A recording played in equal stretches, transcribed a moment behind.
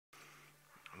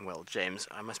Well, James,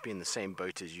 I must be in the same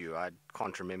boat as you. I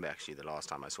can't remember actually the last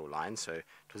time I saw lions, so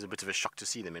it was a bit of a shock to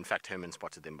see them. In fact, Herman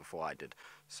spotted them before I did,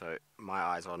 so my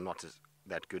eyes are not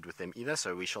that good with them either.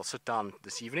 So we shall sit down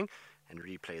this evening and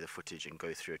replay the footage and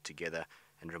go through it together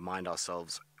and remind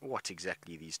ourselves what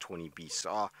exactly these tawny beasts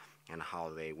are and how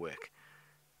they work.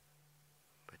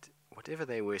 But whatever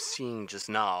they were seeing just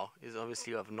now is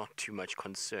obviously of not too much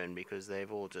concern, because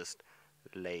they've all just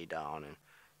lay down and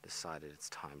decided it's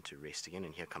time to rest again.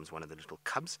 And here comes one of the little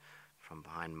cubs from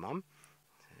behind mom.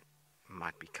 So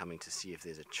might be coming to see if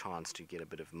there's a chance to get a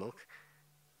bit of milk.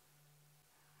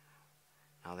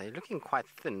 Now they're looking quite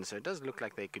thin, so it does look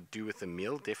like they could do with a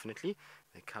meal, definitely.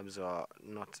 The cubs are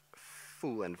not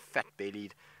full and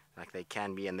fat-bellied like they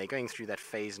can be, and they're going through that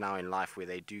phase now in life where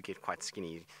they do get quite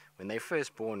skinny. When they're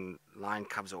first born, lion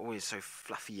cubs are always so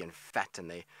fluffy and fat, and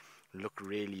they look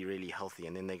really, really healthy,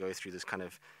 and then they go through this kind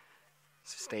of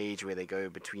stage where they go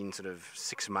between sort of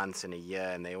 6 months and a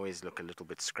year, and they always look a little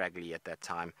bit scraggly at that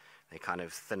time. They kind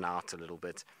of thin out a little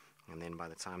bit, and then by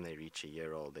the time they reach a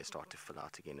year old, they start to fill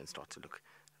out again and start to look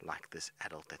like this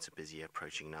adult that's busy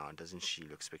approaching now. And doesn't she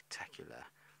look spectacular?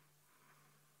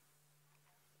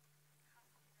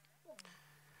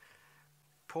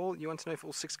 Paul, you want to know if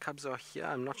all 6 cubs are here?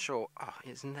 I'm not sure. Oh,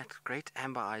 isn't that great?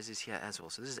 Amber Eyes is here as well.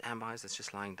 So this is Amber Eyes that's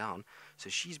just lying down. So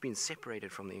she's been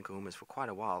separated from the Nkuhumas for quite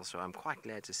a while. So I'm quite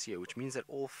glad to see her, which means that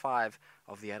all 5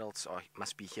 of the adults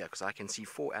must be here, because I can see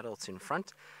 4 adults in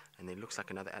front, and there looks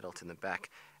like another adult in the back.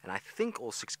 And I think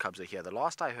all 6 cubs are here. The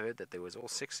last I heard that there was all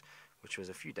 6, which was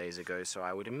a few days ago. So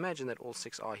I would imagine that all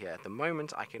 6 are here. At the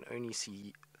moment, I can only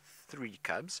see 3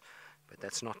 cubs, but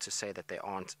that's not to say that there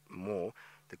aren't more.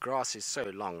 The grass is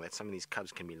so long that some of these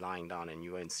cubs can be lying down and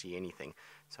you won't see anything.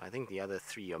 So I think the other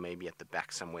 3 are maybe at the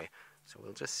back somewhere. So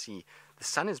we'll just see. The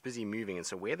sun is busy moving, and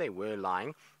so where they were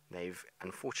lying, they've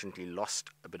unfortunately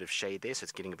lost a bit of shade there, so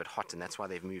it's getting a bit hot, and that's why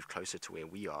they've moved closer to where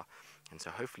we are. And so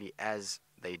hopefully as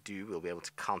they do, we'll be able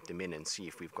to count them in and see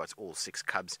if we've got all 6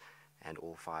 cubs and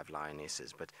all 5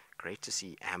 lionesses. But great to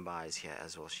see Amber Eyes here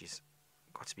as well. She's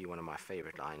got to be one of my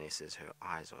favorite lionesses. Her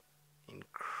eyes are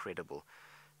incredible.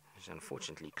 She's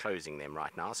unfortunately closing them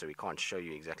right now, so we can't show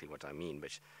you exactly what I mean,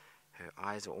 but her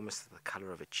eyes are almost the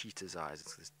color of a cheetah's eyes.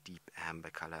 It's this deep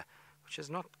amber color, which is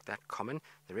not that common.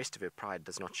 The rest of her pride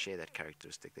does not share that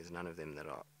characteristic. There's none of them that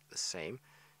are the same.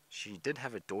 She did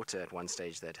have a daughter at one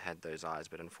stage that had those eyes,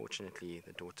 but unfortunately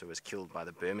the daughter was killed by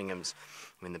the Birminghams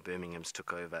when the Birminghams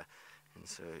took over, and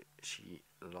so she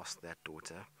lost that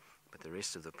daughter. But the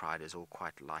rest of the pride is all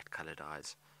quite light colored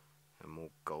eyes, a more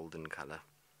golden color.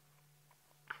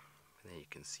 There you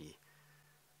can see.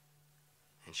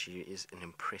 And she is an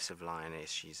impressive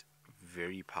lioness. She's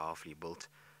very powerfully built,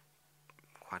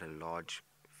 quite a large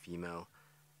female,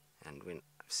 and when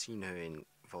I've seen her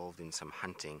involved in some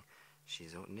hunting,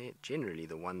 she's generally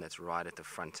the one that's right at the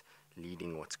front,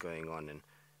 leading what's going on and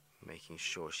making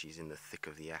sure she's in the thick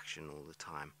of the action all the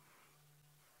time.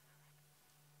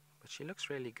 But she looks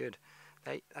really good.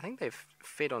 I think they've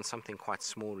fed on something quite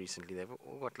small recently. They've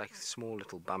all got like small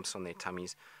little bumps on their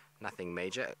tummies. Nothing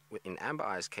major. In Amber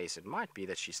Eye's case, it might be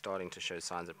that she's starting to show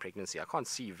signs of pregnancy. I can't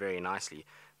see very nicely,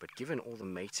 but given all the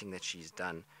mating that she's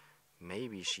done,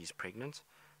 maybe she's pregnant.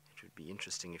 It would be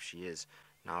interesting if she is.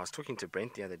 Now, I was talking to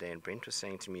Brent the other day, and Brent was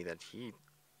saying to me that he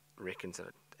reckons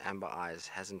that Amber Eyes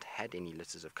hasn't had any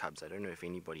litters of cubs. I don't know if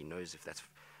anybody knows if that's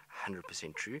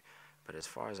 100% true, but as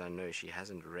far as I know, she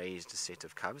hasn't raised a set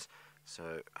of cubs.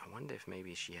 So I wonder if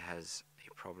maybe she has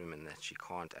a problem in that she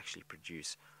can't actually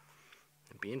produce.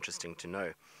 It'd be interesting to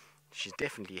know. She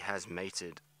definitely has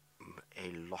mated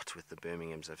a lot with the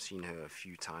Birminghams. I've seen her a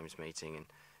few times mating, and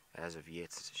as of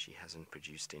yet, she hasn't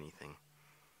produced anything.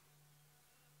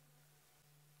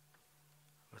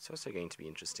 What's also going to be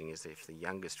interesting is if the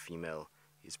youngest female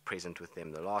is present with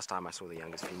them. The last time I saw the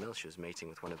youngest female, she was mating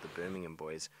with one of the Birmingham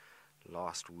boys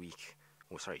last week,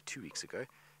 or sorry, 2 weeks ago,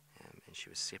 and she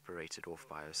was separated off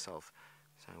by herself.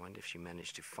 So I wonder if she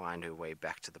managed to find her way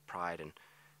back to the pride, and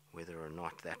whether or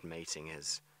not that mating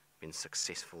has been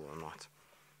successful or not.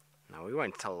 Now, we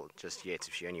won't tell just yet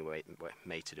if she only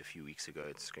mated a few weeks ago.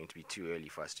 It's going to be too early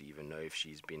for us to even know if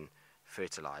she's been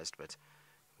fertilized, but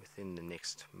within the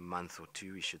next month or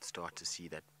 2, we should start to see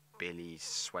that belly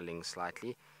swelling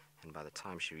slightly, and by the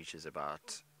time she reaches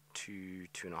about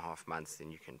 2.5 months,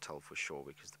 then you can tell for sure,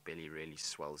 because the belly really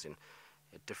swells in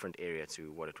a different area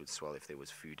to what it would swell if there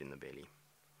was food in the belly.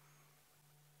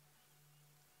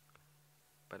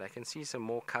 But I can see some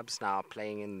more cubs now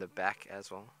playing in the back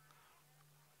as well.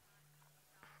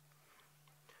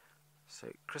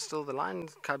 So, Crystal, the lion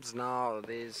cubs now,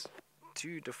 there's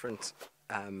 3 different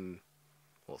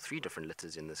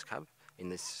litters in in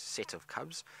this set of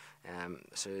cubs.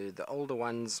 So the older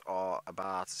ones are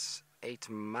about 8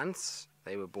 months.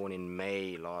 They were born in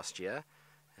May last year.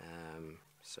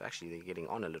 So actually they're getting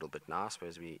on a little bit now. I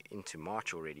suppose we're into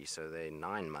March already, so they're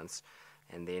 9 months.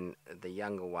 And then the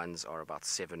younger ones are about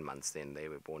 7 months then. They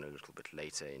were born a little bit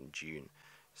later in June.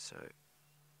 So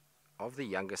of the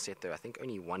younger set though, I think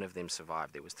only one of them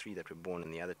survived. There was 3 that were born,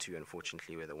 and the other 2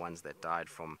 unfortunately were the ones that died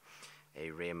from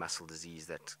a rare muscle disease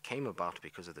that came about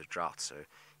because of the drought. So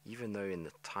even though in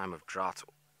the time of drought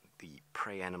the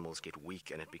prey animals get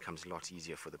weak and it becomes a lot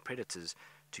easier for the predators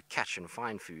to catch and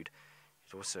find food,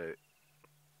 it also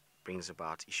brings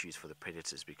about issues for the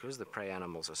predators because the prey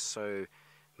animals are so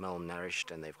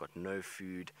malnourished and they've got no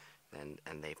food and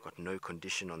they've got no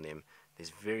condition on them. There's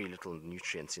very little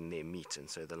nutrients in their meat, and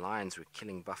so the lions were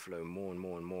killing buffalo more and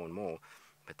more and more and more,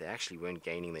 but they actually weren't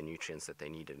gaining the nutrients that they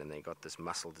needed, and they got this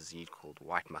muscle disease called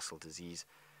white muscle disease,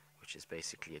 which is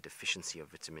basically a deficiency of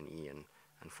vitamin E. And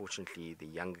unfortunately the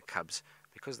younger cubs,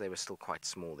 because they were still quite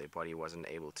small, their body wasn't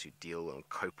able to deal and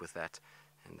cope with that,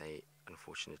 and they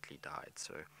unfortunately died.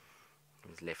 So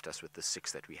it left us with the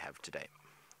 6 that we have today.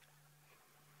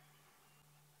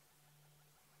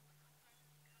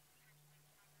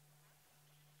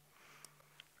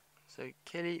 So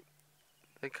Kelly,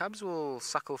 the cubs will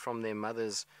suckle from their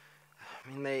mothers.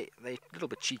 I mean, they're a little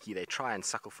bit cheeky. They try and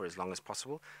suckle for as long as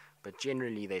possible, but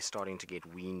generally they're starting to get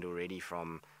weaned already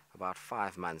from about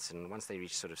 5 months, and once they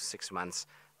reach sort of 6 months,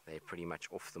 they're pretty much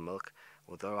off the milk.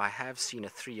 Although I have seen a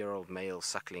 3-year-old male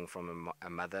suckling from a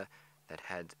mother that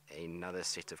had another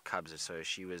set of cubs. So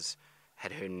she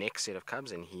had her next set of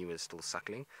cubs and he was still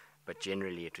suckling, but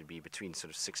generally it would be between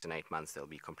sort of 6 and 8 months they'll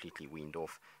be completely weaned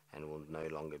off and will no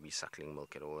longer be suckling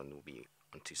milk at all and will be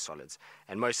onto solids.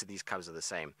 And most of these cubs are the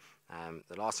same.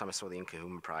 The last time I saw the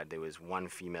Nkuhuma pride, there was one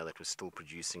female that was still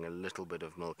producing a little bit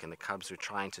of milk, and the cubs were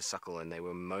trying to suckle and they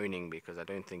were moaning because I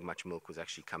don't think much milk was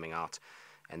actually coming out.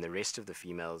 And the rest of the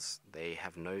females, they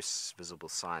have no visible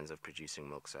signs of producing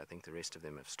milk, so I think the rest of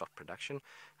them have stopped production,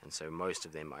 and so most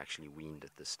of them are actually weaned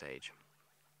at this stage.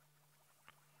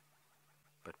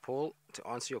 But Paul, to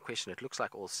answer your question, it looks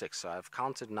like all 6. So I've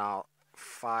counted now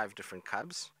 5 different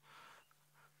cubs.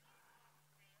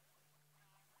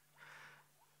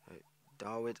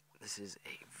 Darwood, this is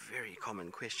a very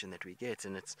common question that we get,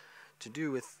 and it's to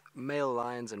do with male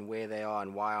lions and where they are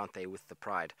and why aren't they with the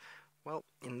pride. Well,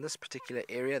 in this particular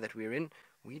area that we're in,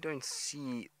 we don't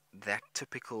see that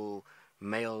typical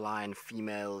male lion,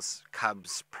 females,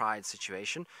 cubs, pride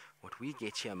situation. What we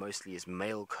get here mostly is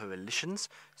male coalitions,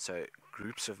 so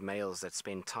groups of males that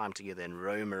spend time together and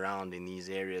roam around in these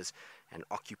areas and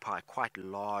occupy quite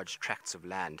large tracts of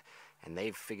land. And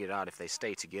they've figured out if they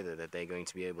stay together that they're going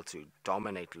to be able to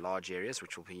dominate large areas,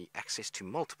 which will be access to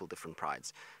multiple different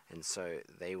prides. And so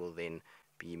they will then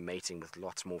be mating with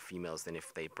lots more females than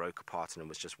if they broke apart and it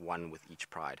was just one with each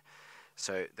pride.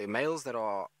 So the males that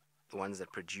are the ones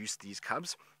that produce these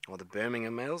cubs are the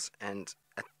Birmingham males, and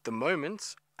at the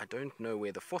moment I don't know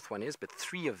where the 4th one is, but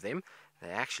 3 of them, they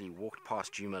actually walked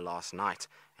past Djuma last night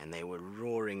and they were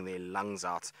roaring their lungs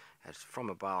out from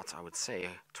about, I would say,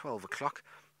 12 o'clock.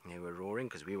 They were roaring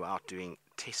because we were out doing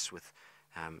tests with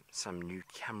some new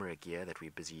camera gear that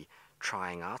we're busy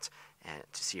trying out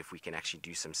to see if we can actually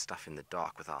do some stuff in the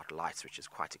dark without lights, which is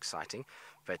quite exciting.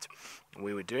 But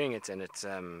we were doing it,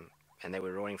 and they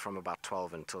were roaring from about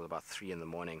 12 until about 3 in the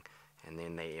morning, and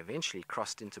then they eventually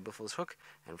crossed into Buffelshoek,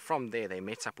 and from there they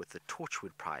met up with the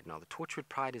Torchwood pride. Now the Torchwood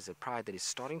pride is a pride that is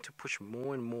starting to push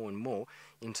more and more and more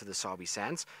into the Sabi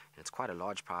Sands, and it's quite a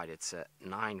large pride. It's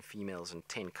 9 females and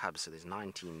 10 cubs, so there's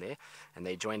 19 there, and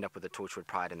they joined up with the Torchwood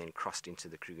pride and then crossed into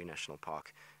the Kruger National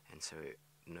Park, and so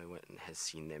no one has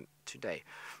seen them today.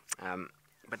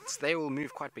 But they will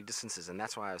move quite big distances, and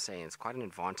that's why I was saying it's quite an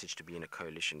advantage to be in a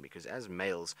coalition, because as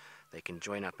males they can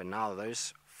join up, and now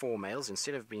those 4 males,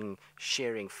 instead of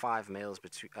sharing 5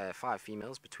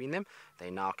 females between them,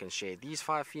 they now can share these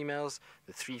 5 females,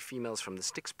 the 3 females from the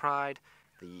Styx pride,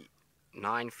 the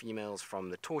 9 females from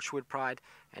the Torchwood pride,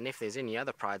 and if there's any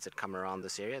other prides that come around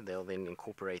this area, they'll then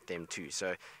incorporate them too.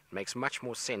 So it makes much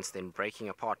more sense than breaking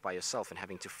apart by yourself and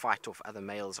having to fight off other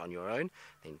males on your own,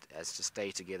 than as to stay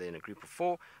together in a group of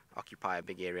 4, occupy a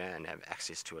big area and have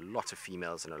access to a lot of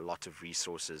females and a lot of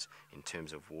resources in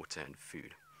terms of water and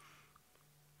food.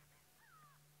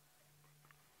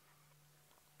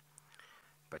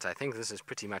 But I think this is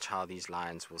pretty much how these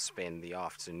lions will spend the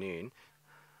afternoon.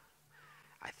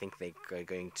 I think they're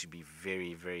going to be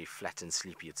very, very flat and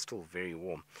sleepy. It's still very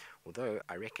warm. Although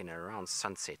I reckon around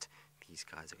sunset, these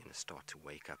guys are going to start to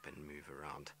wake up and move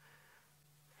around.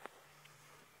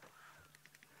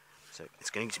 So So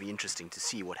it's going to be interesting to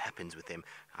see what happens with them.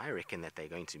 I reckon that they're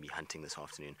going to be hunting this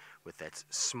afternoon with that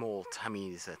small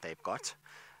tummies that they've got.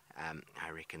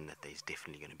 I reckon that there's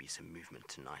definitely going to be some movement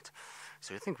tonight.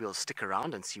 So I think we'll stick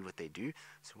around and see what they do.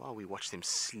 So while we watch them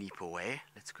sleep away,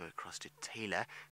 let's go across to Taylor.